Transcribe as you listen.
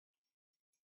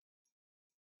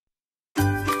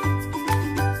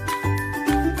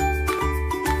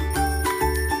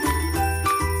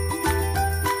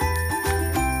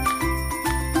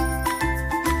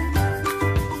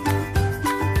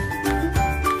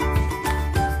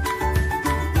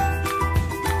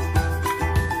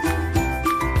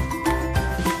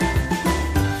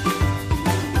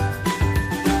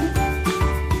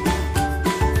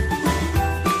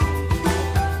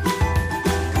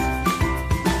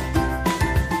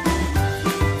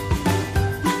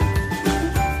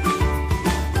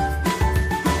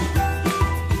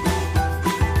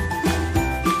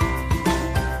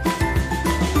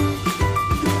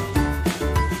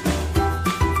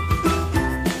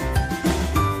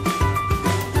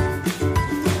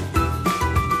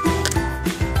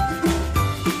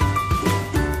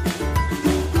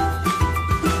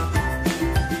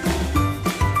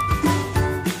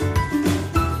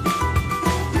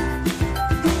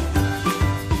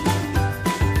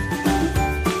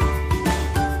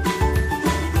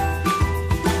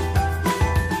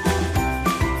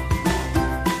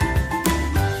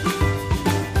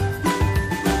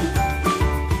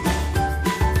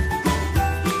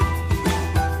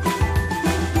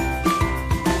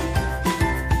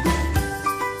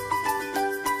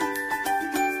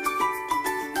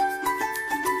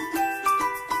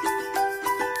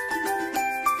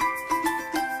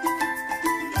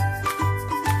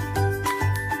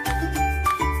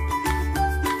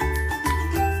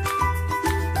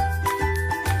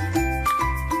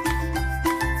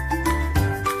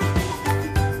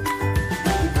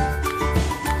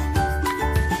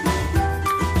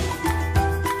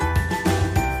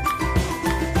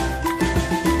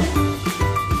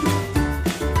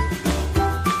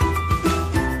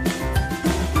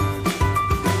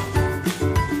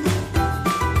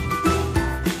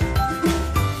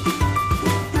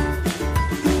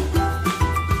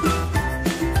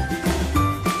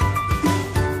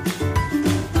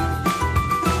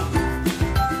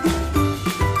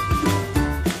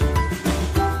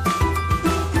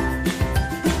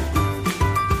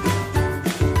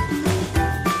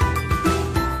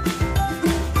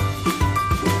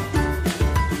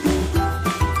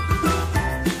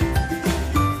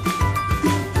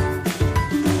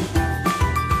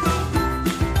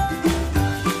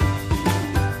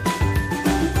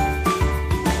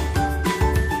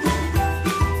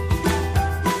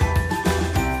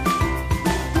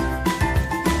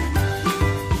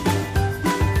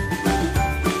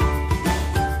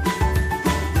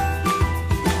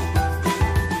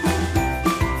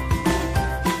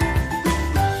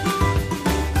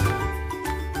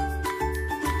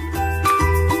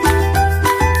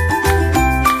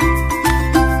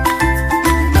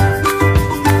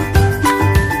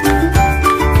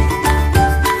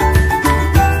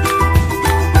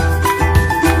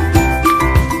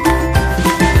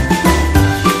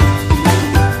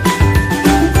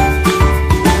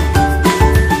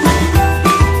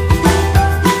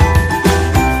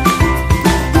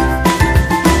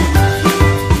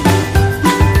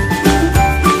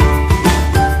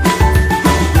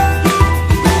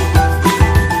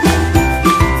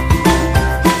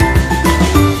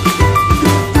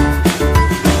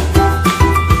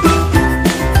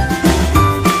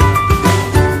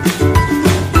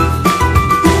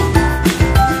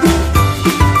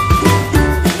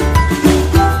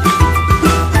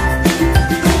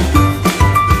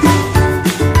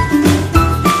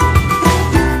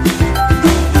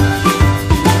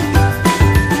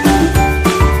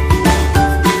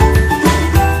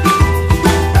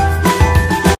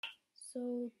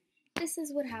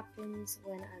happens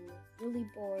when I'm really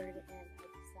bored and I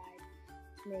decide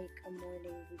to make a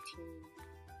morning routine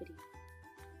video.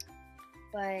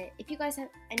 But if you guys have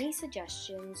any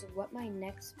suggestions of what my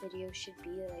next video should be,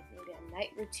 like maybe a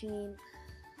night routine,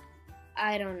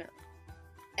 I don't know,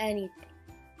 anything,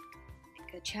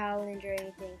 like a challenge or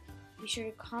anything, be sure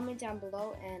to comment down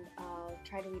below and I'll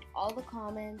try to read all the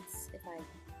comments if I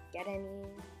get any.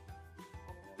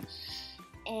 I don't know.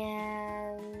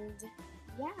 And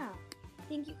yeah,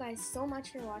 thank you guys so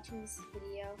much for watching this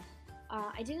video.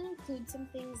 I didn't include some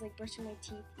things like brushing my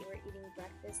teeth or eating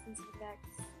breakfast and stuff like that.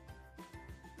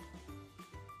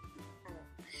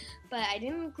 But I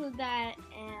didn't include that,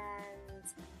 and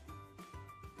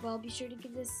well, be sure to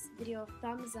give this video a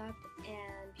thumbs up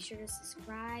and be sure to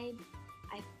subscribe.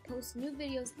 I post new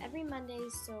videos every Monday,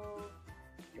 so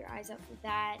keep your eyes out for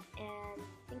that, and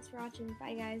thanks for watching.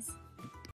 Bye guys.